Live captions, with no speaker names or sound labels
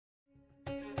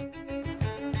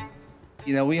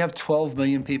You know, we have 12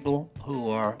 million people who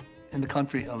are in the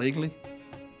country illegally,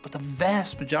 but the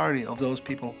vast majority of those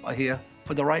people are here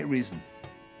for the right reason,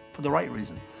 for the right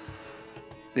reason.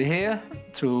 They're here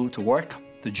to work,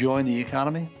 to join the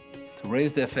economy, to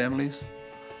raise their families.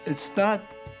 It's not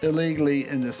illegally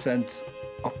in the sense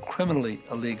of criminally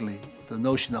illegally, the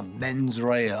notion of mens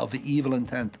rea, of the evil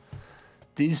intent.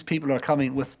 These people are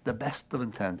coming with the best of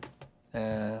intent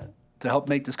to help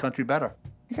make this country better.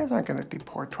 You guys aren't going to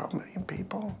deport 12 million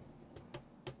people.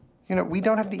 You know, we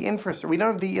don't have the infrastructure. We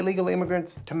don't have the illegal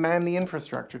immigrants to man the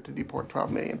infrastructure to deport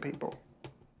 12 million people.